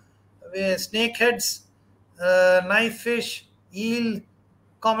arowana, snakeheads, knife fish, eel,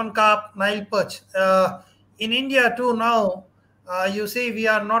 common carp, Nile perch. In India too now, you see we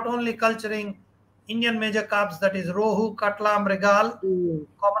are not only culturing Indian major carps, that is rohu, katla, mrigal,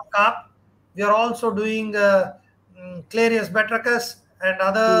 common carp. We are also doing Clarius batrachus and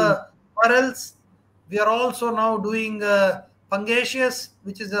other pearls. We are also now doing Pangasius,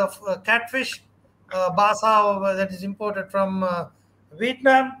 which is a catfish, basa that is imported from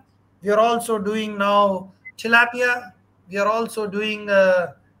Vietnam. We are also doing now tilapia. We are also doing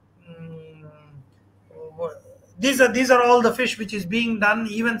these are all the fish which is being done.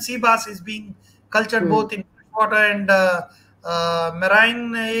 Even sea bass is being cultured both in water and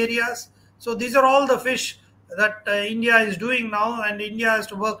marine areas. So these are all the fish that India is doing now, and India has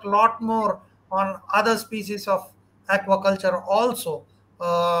to work a lot more on other species of aquaculture also.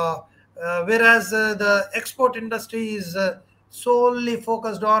 Whereas the export industry is solely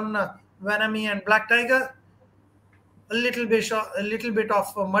focused on Vanami and black tiger, a little bit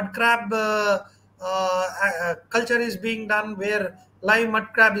of mud crab culture is being done, where live mud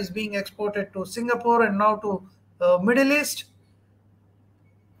crab is being exported to Singapore and now to Middle East.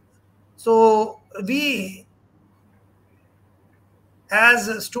 So we,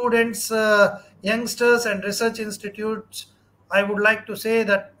 as students, youngsters and research institutes, I would like to say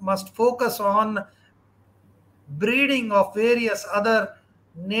that must focus on breeding of various other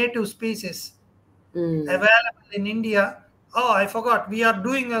native species Mm. available in India. Oh, I forgot. We are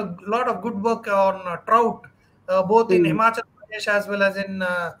doing a lot of good work on trout, both in Mm. Himachal Pradesh as well as in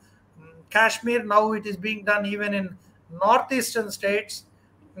Kashmir. Now it is being done even in northeastern states.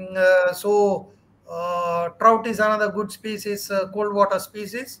 Trout is another good species, cold water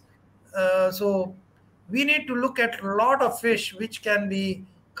species. So we need to look at a lot of fish which can be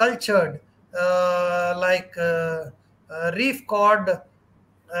cultured, like reef cod,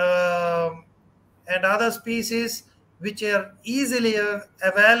 um and other species which are easily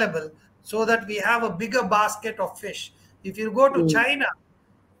available, so that we have a bigger basket of fish. If you go to Mm. China,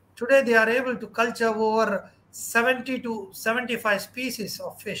 today they are able to culture over 70 to 75 species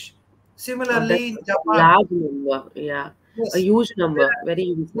of fish. Similarly, That's in a Japan, large number. Yeah. A yes. huge number. Whereas, Very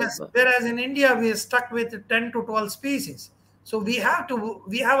huge yes, number. whereas in India we are stuck with 10 to 12 species. So we have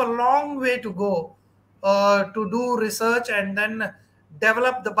a long way to go to do research and then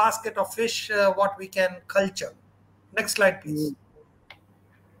develop the basket of fish what we can culture. Next slide, please.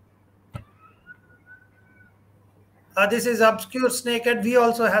 Mm. This is obscure snakehead. We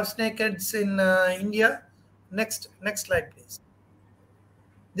also have snakeheads in India. Next slide, please.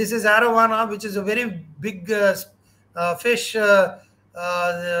 This is arowana, which is a very big fish,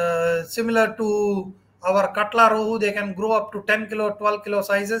 similar to our katla rohu. They can grow up to 10 kilo, 12 kilo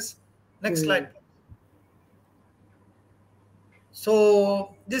sizes. Next Mm. slide.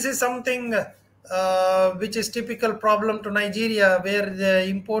 So this is something which is typical problem to Nigeria, where the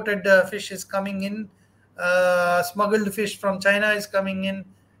imported fish is coming in, smuggled fish from China is coming in,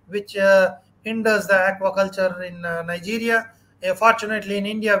 which hinders the aquaculture in Nigeria. Fortunately, in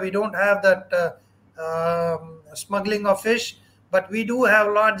India, we don't have that smuggling of fish, but we do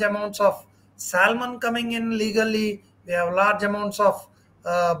have large amounts of salmon coming in legally. We have large amounts of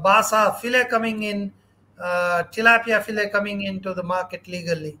basa fillet coming in, tilapia fillet coming into the market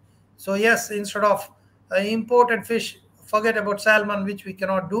legally. So yes, instead of imported fish, forget about salmon, which we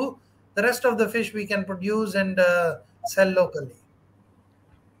cannot do. The rest of the fish we can produce and sell locally.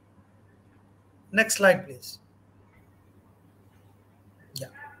 Next slide, please. Yeah.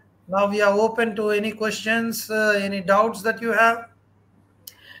 Now we are open to any questions, any doubts that you have.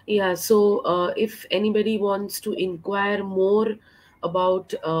 Yeah, so if anybody wants to inquire more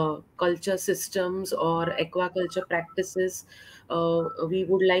about culture systems or aquaculture practices, we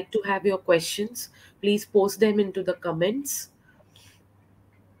would like to have your questions. Please post them into the comments.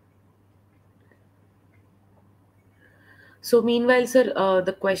 So, meanwhile, sir,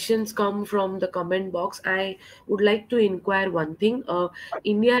 the questions come from the comment box. I would like to inquire one thing.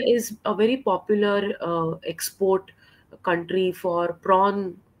 India is a very popular export country for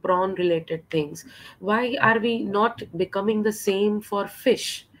prawn related things. Why are we not becoming the same for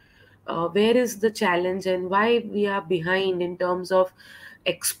fish? Where is the challenge, and why we are behind in terms of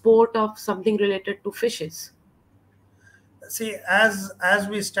export of something related to fishes? See, as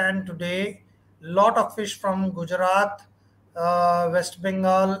we stand today, lot of fish from Gujarat, West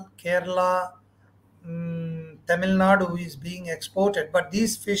Bengal, Kerala, Tamil Nadu is being exported, but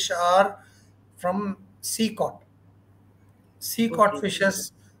these fish are from sea cod. Sea cod Okay.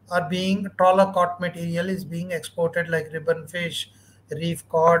 fishes are being, trawler caught material is being exported, like ribbon fish, reef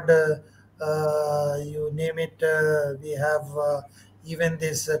cod, you name it. We have even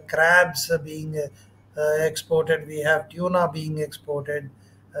these crabs being exported. We have tuna being exported,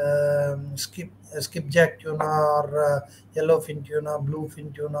 skipjack tuna or yellowfin tuna,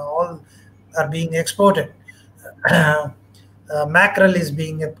 bluefin tuna, all are being exported. Mackerel is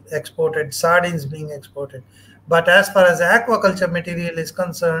being exported, sardines being exported. But as far as aquaculture material is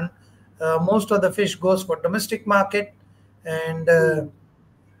concerned, most of the fish goes for domestic market, and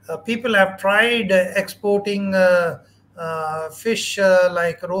Hmm. people have tried exporting fish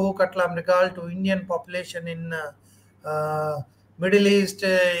like rohu, katla, mrigal to Indian population in Middle East,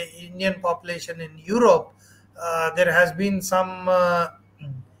 Indian population in Europe. There has been some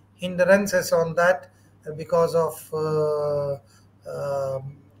hindrances on that because of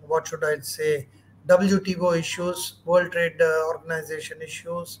what should I say, WTO issues, World Trade Organization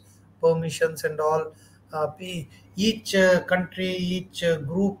issues, permissions and all. Each country, each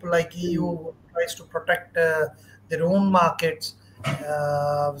group like Hmm. EU tries to protect their own markets.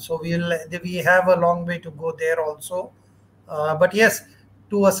 So we have a long way to go there also. But yes,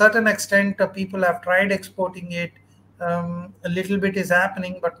 to a certain extent, people have tried exporting it. A little bit is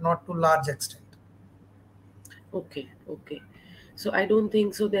happening, but not to large extent. Okay, okay. So I don't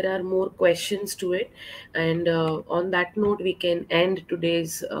think so there are more questions to it. And on that note, we can end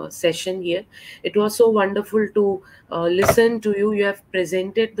today's session here. It was so wonderful to listen to you. You have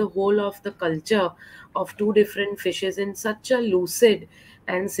presented the whole of the culture of two different fishes in such a lucid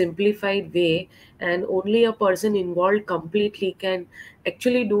and simplified way, and only a person involved completely can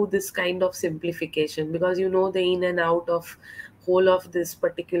actually do this kind of simplification, because you know the in and out of whole of this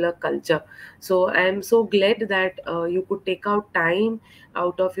particular culture. So I am so glad that you could take out time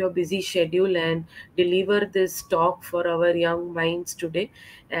out of your busy schedule and deliver this talk for our young minds today,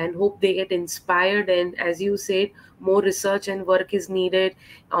 and hope they get inspired. And as you said, more research and work is needed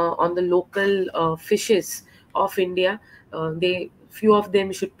on the local fishes of India. They few of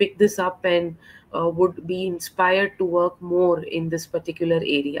them should pick this up and would be inspired to work more in this particular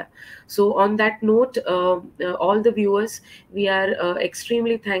area. So on that note, all the viewers, we are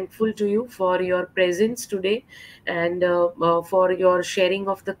extremely thankful to you for your presence today, and for your sharing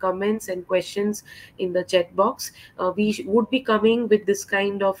of the comments and questions in the chat box. We would be coming with this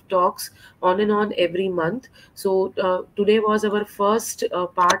kind of talks on and on every month. So today was our first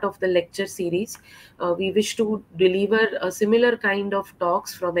part of the lecture series. We wish to deliver a similar kind of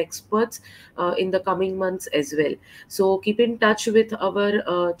talks from experts in the coming months as well. So keep in touch with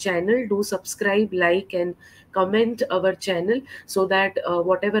our channel. Do subscribe, like, and comment our channel, so that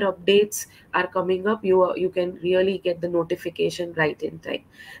whatever updates are coming up, you can really get the notification right in time.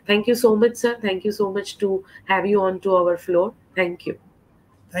 Thank you so much, sir. Thank you so much to have you on to our floor. Thank you.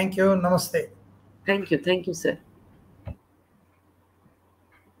 Thank you. Namaste. Thank you, sir.